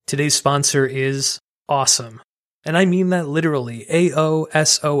Today's sponsor is Awesome. And I mean that literally, AOSOM.com.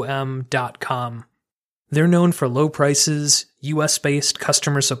 They're known for low prices, US-based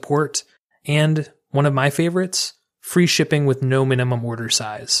customer support, and, one of my favorites, free shipping with no minimum order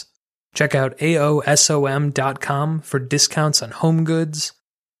size. Check out AOSOM.com for discounts on home goods,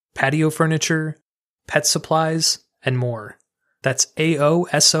 patio furniture, pet supplies, and more. That's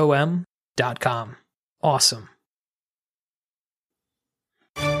AOSOM.com. Awesome.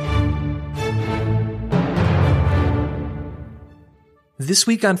 This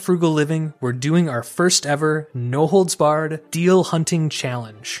week on Frugal Living, we're doing our first ever no-holds-barred deal hunting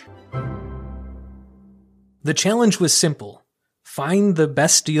challenge. The challenge was simple. Find the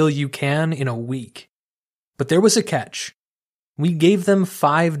best deal you can in a week. But there was a catch. We gave them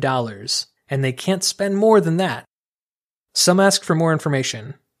 $5, and they can't spend more than that. Some asked for more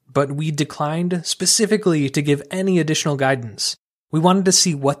information, but we declined specifically to give any additional guidance. We wanted to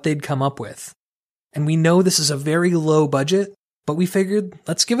see what they'd come up with. And we know this is a very low budget, but we figured,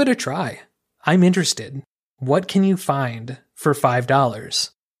 let's give it a try. I'm interested. What can you find for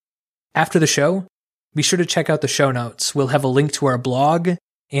 $5? After the show, be sure to check out the show notes. We'll have a link to our blog,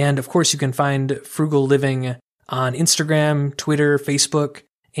 and of course you can find Frugal Living on Instagram, Twitter, Facebook,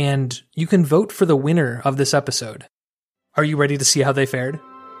 and you can vote for the winner of this episode. Are you ready to see how they fared?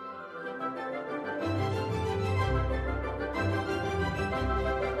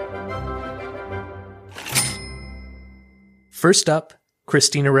 First up,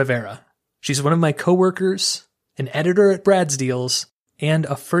 Christina Rivera. She's one of my coworkers, an editor at Brad's Deals, and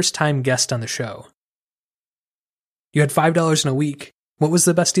a first-time guest on the show. You had $5 in a week. What was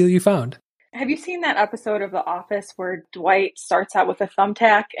the best deal you found? Have you seen that episode of The Office where Dwight starts out with a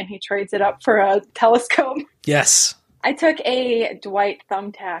thumbtack and he trades it up for a telescope? Yes. I took a Dwight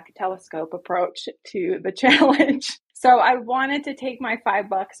thumbtack telescope approach to the challenge. So I wanted to take my $5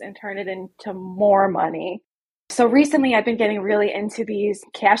 and turn it into more money. So recently I've been getting really into these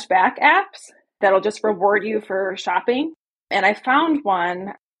cashback apps that'll just reward you for shopping. And I found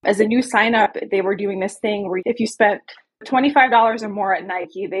one as a new sign up. They were doing this thing where if you spent $25 or more at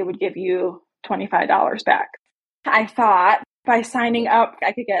Nike, they would give you $25 back. I thought by signing up,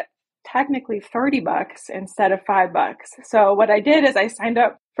 I could get technically $30 instead of $5. So what I did is I signed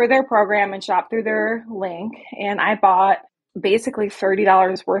up for their program and shopped through their link. And I bought basically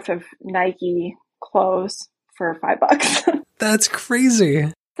 $30 worth of Nike clothes for $5. That's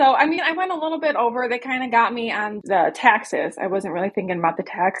crazy. So, I mean, I went a little bit over. They kind of got me on the taxes. I wasn't really thinking about the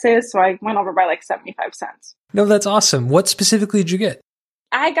taxes. So I went over by like 75 cents. No, that's awesome. What specifically did you get?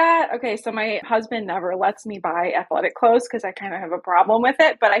 So my husband never lets me buy athletic clothes because I kind of have a problem with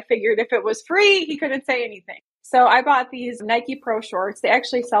it. But I figured if it was free, he couldn't say anything. So I bought these Nike Pro shorts. They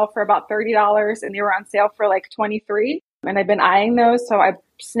actually sell for about $30 and they were on sale for like $23. And I've been eyeing those. So I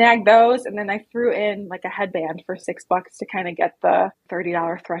snagged those and then I threw in like a headband for $6 to kind of get the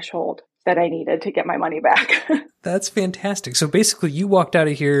 $30 threshold that I needed to get my money back. That's fantastic. So basically you walked out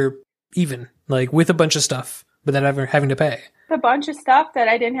of here even, like with a bunch of stuff without ever having to pay. A bunch of stuff that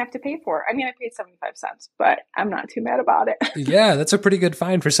I didn't have to pay for. I mean, I paid 75 cents, but I'm not too mad about it. Yeah, that's a pretty good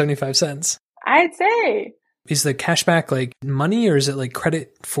find for 75 cents. I'd say. Is the cashback like money or is it like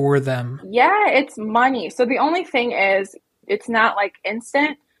credit for them? Yeah, it's money. So the only thing is it's not like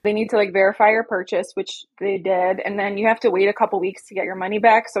instant. They need to like verify your purchase, which they did. And then you have to wait a couple weeks to get your money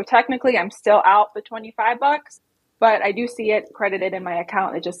back. So technically I'm still out the $25, but I do see it credited in my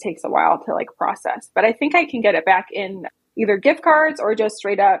account. It just takes a while to like process, but I think I can get it back in either gift cards or just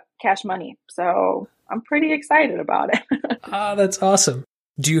straight up cash money. So I'm pretty excited about it. That's awesome.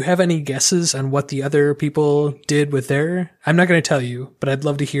 Do you have any guesses on what the other people did with their? I'm not going to tell you, but I'd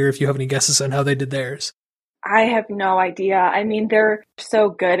love to hear if you have any guesses on how they did theirs. I have no idea. I mean, they're so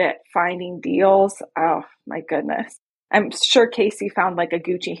good at finding deals. Oh my goodness. I'm sure Casey found like a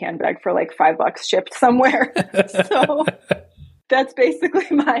Gucci handbag for like $5 shipped somewhere. So that's basically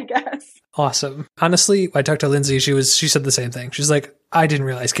my guess. Awesome. Honestly, I talked to Lindsay. She said the same thing. She's like, I didn't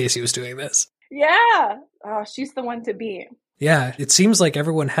realize Casey was doing this. Yeah. Oh, she's the one to beat. Yeah. It seems like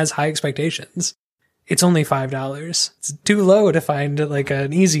everyone has high expectations. It's only $5. It's too low to find like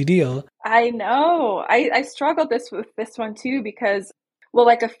an easy deal. I know. I struggled with this one too because, well,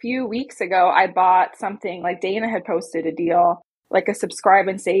 like a few weeks ago, I bought something like Dana had posted a deal, like a subscribe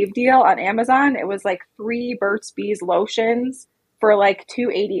and save deal on Amazon. It was like 3 Burt's Bees lotions for like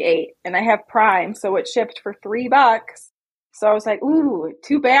 $2.88, and I have Prime, so it shipped for $3. So I was like, ooh,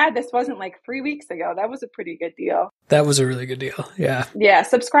 too bad this wasn't like 3 weeks ago. That was a pretty good deal. That was a really good deal. Yeah. Yeah.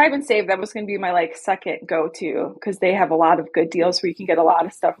 Subscribe and save. That was going to be my like second go-to because they have a lot of good deals where you can get a lot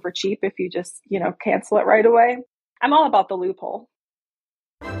of stuff for cheap if you just, cancel it right away. I'm all about the loophole.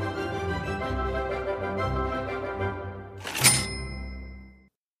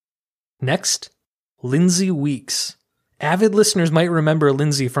 Next, Lindsay Weeks. Avid listeners might remember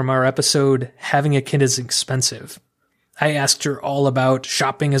Lindsay from our episode, Having a Kid is Expensive. I asked her all about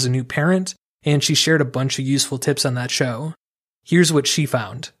shopping as a new parent, and she shared a bunch of useful tips on that show. Here's what she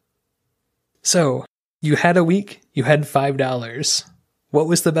found. So, you had a week, you had $5. What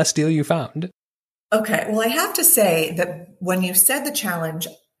was the best deal you found? Okay, well, I have to say that when you said the challenge,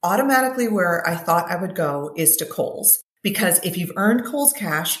 automatically where I thought I would go is to Kohl's. Because if you've earned Kohl's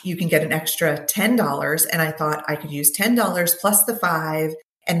Cash, you can get an extra $10. And I thought I could use $10 plus the $5.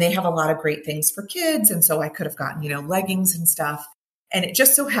 And they have a lot of great things for kids. And so I could have gotten, leggings and stuff. And it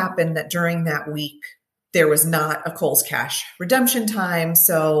just so happened that during that week, there was not a Kohl's Cash redemption time.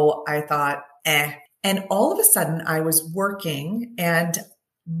 So I thought, And all of a sudden I was working and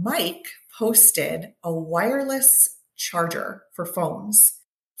Mike posted a wireless charger for phones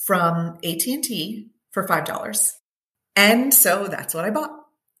from AT&T for $5. And so that's what I bought.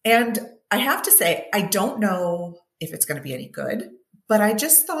 And I have to say, I don't know if it's going to be any good, but I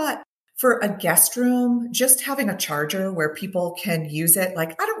just thought for a guest room, just having a charger where people can use it, I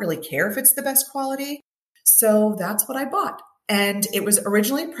don't really care if it's the best quality. So that's what I bought. And it was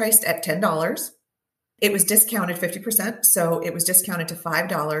originally priced at $10. It was discounted 50%. So it was discounted to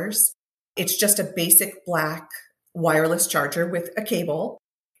 $5. It's just a basic black wireless charger with a cable.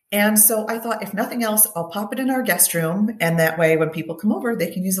 And so I thought, if nothing else, I'll pop it in our guest room. And that way, when people come over, they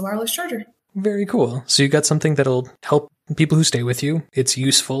can use the wireless charger. Very cool. So you got something that'll help people who stay with you. It's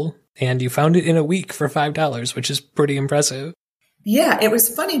useful. And you found it in a week for $5, which is pretty impressive. Yeah, it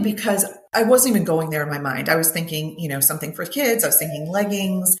was funny because I wasn't even going there in my mind. I was thinking, something for kids. I was thinking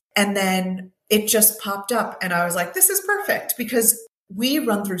leggings. And then it just popped up. And I was like, this is perfect because we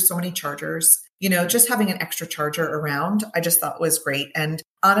run through so many chargers. Just having an extra charger around, I just thought was great. And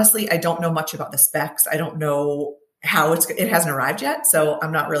honestly, I don't know much about the specs. I don't know how it hasn't arrived yet. So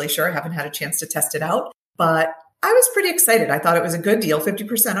I'm not really sure. I haven't had a chance to test it out, but I was pretty excited. I thought it was a good deal,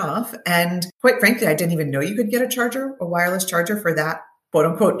 50% off. And quite frankly, I didn't even know you could get a wireless charger for that quote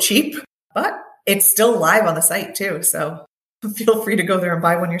unquote cheap, but it's still live on the site too. So feel free to go there and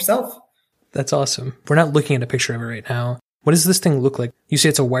buy one yourself. That's awesome. We're not looking at a picture of it right now. What does this thing look like? You say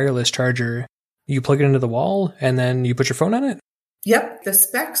it's a wireless charger. You plug it into the wall and then you put your phone on it? Yep. The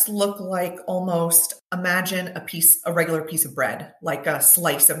specs look like almost, imagine a regular piece of bread, like a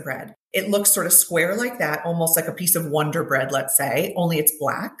slice of bread. It looks sort of square like that, almost like a piece of Wonder Bread, let's say, only it's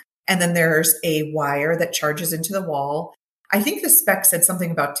black. And then there's a wire that charges into the wall. I think the spec said something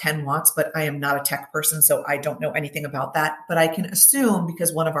about 10 watts, but I am not a tech person, so I don't know anything about that. But I can assume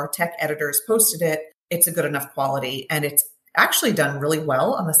because one of our tech editors posted it, it's a good enough quality and it's actually done really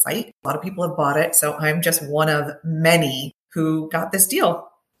well on the site. A lot of people have bought it. So I'm just one of many who got this deal.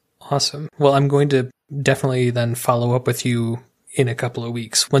 Awesome. Well, I'm going to definitely then follow up with you in a couple of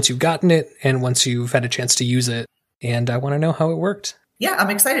weeks once you've gotten it and once you've had a chance to use it. And I want to know how it worked. Yeah, I'm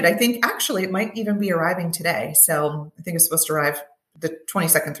excited. I think actually it might even be arriving today. So I think it's supposed to arrive the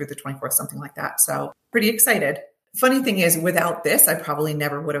 22nd through the 24th, something like that. So pretty excited. Funny thing is, without this, I probably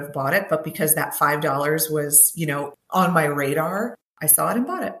never would have bought it. But because that $5 was, on my radar, I saw it and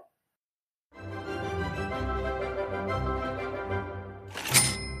bought it.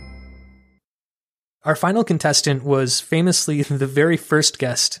 Our final contestant was famously the very first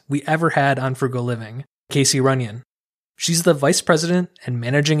guest we ever had on Frugal Living, Casey Runyon. She's the vice president and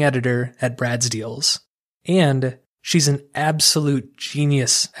managing editor at Brad's Deals. And she's an absolute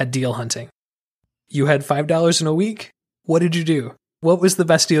genius at deal hunting. You had $5 in a week? What did you do? What was the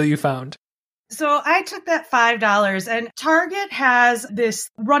best deal you found? So I took that $5 and Target has this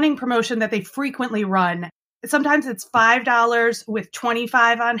running promotion that they frequently run. Sometimes it's $5 with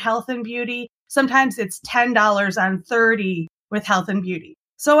 $25 on health and beauty. Sometimes it's $10 on $30 with health and beauty.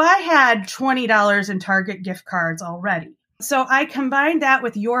 So I had $20 in Target gift cards already. So I combined that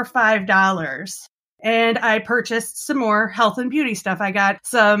with your $5 and I purchased some more health and beauty stuff. I got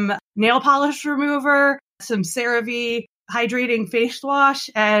some nail polish remover, some CeraVe hydrating face wash,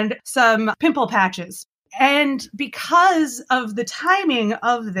 and some pimple patches. And because of the timing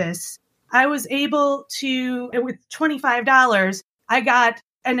of this, I was able to, with $25, I got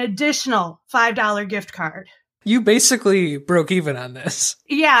an additional $5 gift card. You basically broke even on this.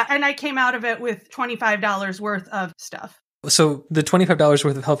 Yeah, and I came out of it with $25 worth of stuff. So the $25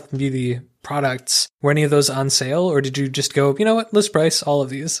 worth of health and beauty products, were any of those on sale? Or did you just go, you know what, list price all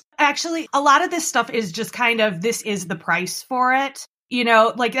of these? Actually, a lot of this stuff is just kind of, this is the price for it.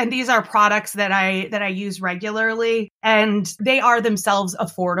 and these are products that I use regularly, and they are themselves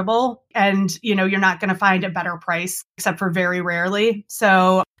affordable, and, you're not going to find a better price except for very rarely.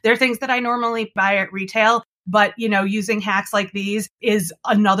 So they're things that I normally buy at retail, but, using hacks like these is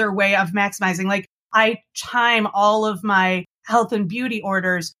another way of maximizing. Like, I time all of my health and beauty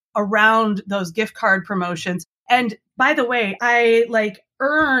orders around those gift card promotions. And by the way, I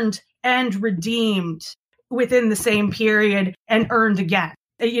earned and redeemed within the same period and earned again,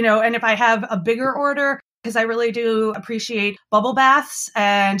 and if I have a bigger order, because I really do appreciate bubble baths.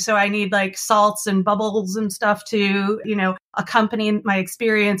 And so I need salts and bubbles and stuff to, accompany my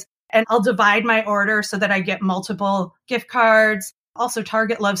experience. And I'll divide my order so that I get multiple gift cards. Also,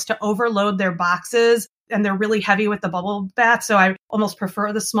 Target loves to overload their boxes, and they're really heavy with the bubble bath. So I almost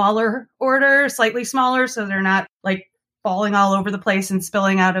prefer the smaller order, slightly smaller, so they're not falling all over the place and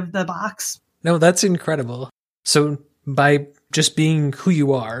spilling out of the box. No, that's incredible. So by just being who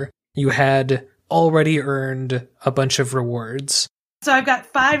you are, you had already earned a bunch of rewards. So I've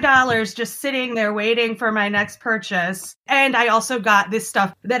got $5 just sitting there waiting for my next purchase. And I also got this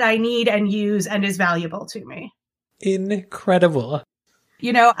stuff that I need and use and is valuable to me. Incredible.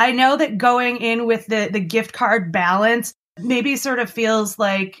 I know that going in with the gift card balance maybe sort of feels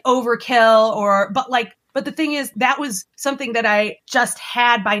like overkill but the thing is, that was something that I just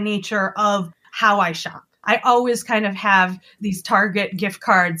had by nature of how I shop. I always kind of have these Target gift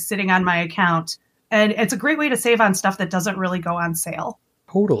cards sitting on my account. And it's a great way to save on stuff that doesn't really go on sale.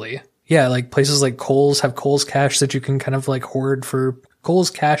 Totally. Yeah, places like Kohl's have Kohl's Cash that you can kind of hoard for Kohl's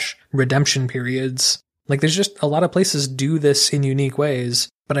Cash redemption periods. There's just a lot of places do this in unique ways.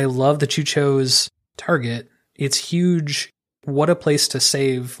 But I love that you chose Target. It's huge. What a place to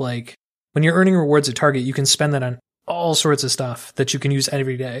save. When you're earning rewards at Target, you can spend that on all sorts of stuff that you can use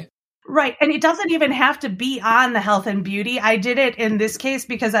every day. Right. And it doesn't even have to be on the health and beauty. I did it in this case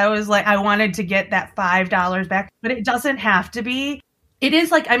because I was I wanted to get that $5 back, but it doesn't have to be. It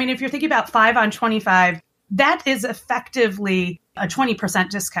is if you're thinking about 5 on 25, that is effectively a 20%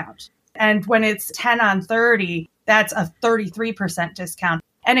 discount. And when it's 10 on 30, that's a 33% discount.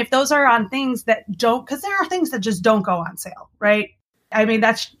 And if those are on things that don't, because there are things that just don't go on sale, right?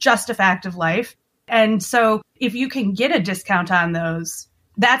 That's just a fact of life. And so if you can get a discount on those,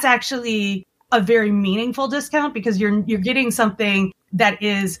 that's actually a very meaningful discount because you're getting something that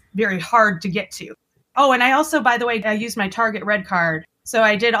is very hard to get to. Oh, and I also, by the way, I used my Target Red Card. So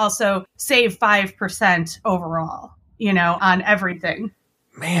I did also save 5% overall, on everything.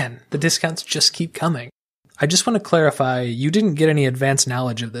 Man, the discounts just keep coming. I just want to clarify, you didn't get any advanced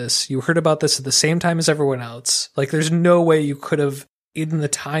knowledge of this. You heard about this at the same time as everyone else. There's no way you could have, in the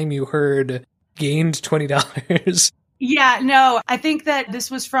time you heard, gained $20. Yeah, no, I think that this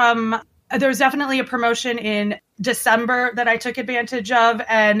was there was definitely a promotion in December that I took advantage of.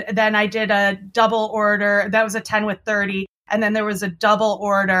 And then I did a double order. That was a 10 with 30. And then there was a double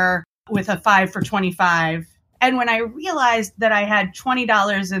order with a 5 for 25. And when I realized that I had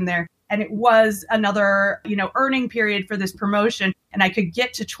 $20 in there and it was another, earning period for this promotion, and I could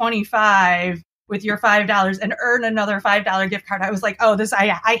get to 25 with your $5 and earn another $5 gift card, I was like, oh,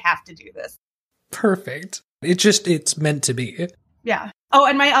 I have to do this. Perfect. It's meant to be. Yeah. Oh,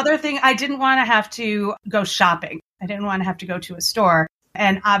 and my other thing, I didn't want to have to go shopping. I didn't want to have to go to a store.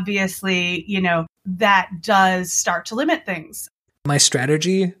 And obviously, that does start to limit things. My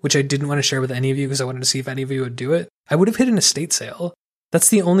strategy, which I didn't want to share with any of you because I wanted to see if any of you would do it, I would have hit an estate sale. That's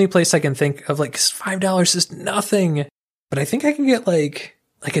the only place I can think of, $5 is nothing. But I think I can get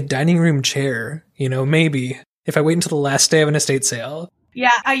a dining room chair, maybe, if I wait until the last day of an estate sale. Yeah,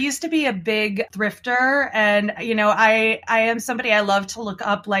 I used to be a big thrifter, and, I am somebody, I love to look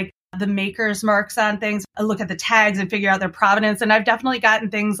up the maker's marks on things. I look at the tags and figure out their provenance. And I've definitely gotten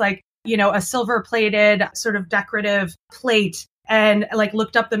things a silver plated sort of decorative plate and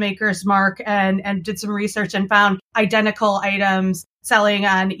looked up the maker's mark and did some research and found identical items selling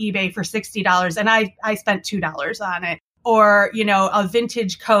on eBay for $60. And I spent $2 on it. Or, a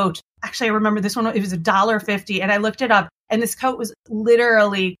vintage coat. Actually, I remember this one, it was $1.50, and I looked it up. And this coat was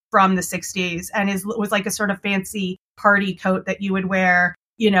literally from the 60s and was a sort of fancy party coat that you would wear,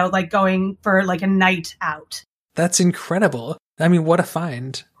 going for a night out. That's incredible. What a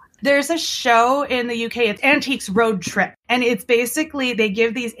find. There's a show in the UK, it's Antiques Road Trip. And it's basically, they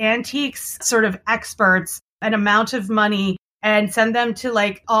give these antiques sort of experts an amount of money and send them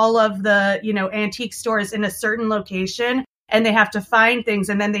to all of the, antique stores in a certain location. And they have to find things,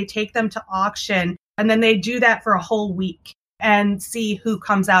 and then they take them to auction. And then they do that for a whole week and see who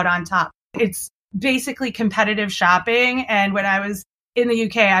comes out on top. It's basically competitive shopping. And when I was in the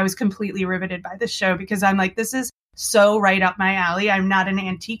UK, I was completely riveted by this show because I'm this is so right up my alley. I'm not an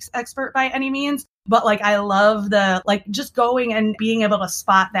antiques expert by any means, but like I love the like just going and being able to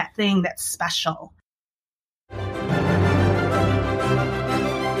spot that thing that's special.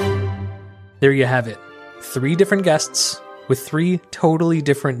 There you have it. 3 different guests with 3 totally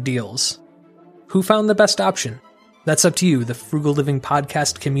different deals. Who found the best option? That's up to you, the Frugal Living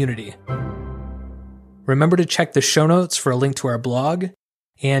Podcast community. Remember to check the show notes for a link to our blog,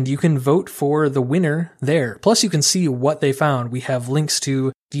 and you can vote for the winner there. Plus, you can see what they found. We have links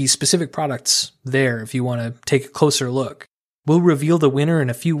to the specific products there if you want to take a closer look. We'll reveal the winner in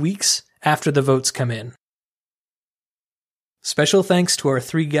a few weeks after the votes come in. Special thanks to our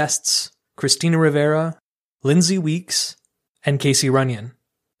 3 guests, Christina Rivera, Lindsay Weeks, and Casey Runyon,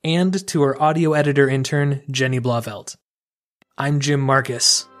 and to our audio editor intern, Jenny Blauvelt. I'm Jim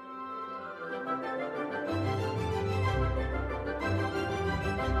Marcus.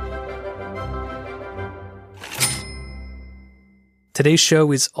 Today's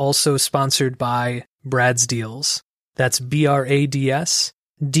show is also sponsored by Brad's Deals. That's BRADS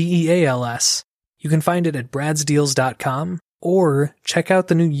DEALS. You can find it at bradsdeals.com or check out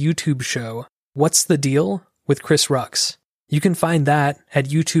the new YouTube show, What's the Deal? With Chris Rux. You can find that at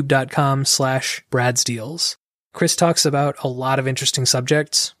youtube.com/bradsdeals. Chris talks about a lot of interesting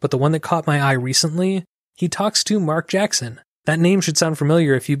subjects, but the one that caught my eye recently, he talks to Mark Jackson. That name should sound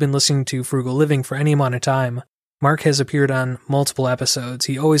familiar if you've been listening to Frugal Living for any amount of time. Mark has appeared on multiple episodes.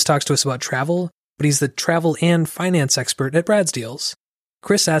 He always talks to us about travel, but he's the travel and finance expert at Brad's Deals.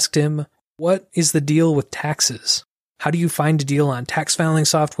 Chris asked him, what is the deal with taxes? How do you find a deal on tax filing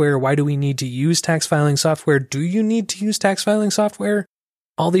software? Why do we need to use tax filing software? Do you need to use tax filing software?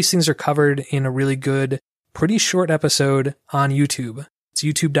 All these things are covered in a really good, pretty short episode on YouTube. It's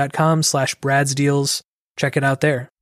youtube.com/bradsdeals. Check it out there.